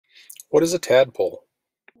What is a tadpole?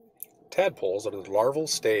 Tadpoles are the larval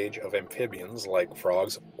stage of amphibians like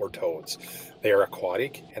frogs or toads. They are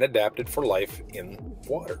aquatic and adapted for life in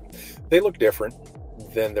water. They look different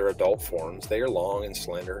than their adult forms. They are long and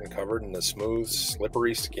slender and covered in a smooth,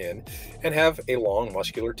 slippery skin and have a long,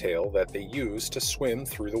 muscular tail that they use to swim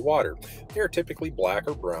through the water. They are typically black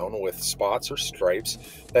or brown with spots or stripes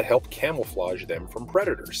that help camouflage them from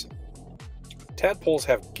predators. Tadpoles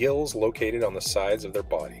have gills located on the sides of their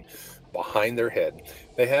body, behind their head.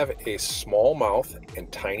 They have a small mouth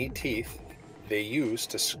and tiny teeth they use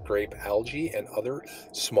to scrape algae and other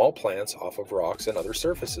small plants off of rocks and other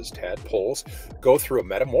surfaces. Tadpoles go through a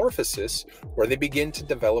metamorphosis where they begin to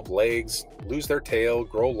develop legs, lose their tail,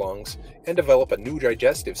 grow lungs, and develop a new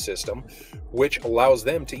digestive system, which allows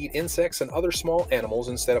them to eat insects and other small animals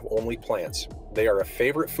instead of only plants. They are a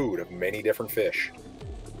favorite food of many different fish.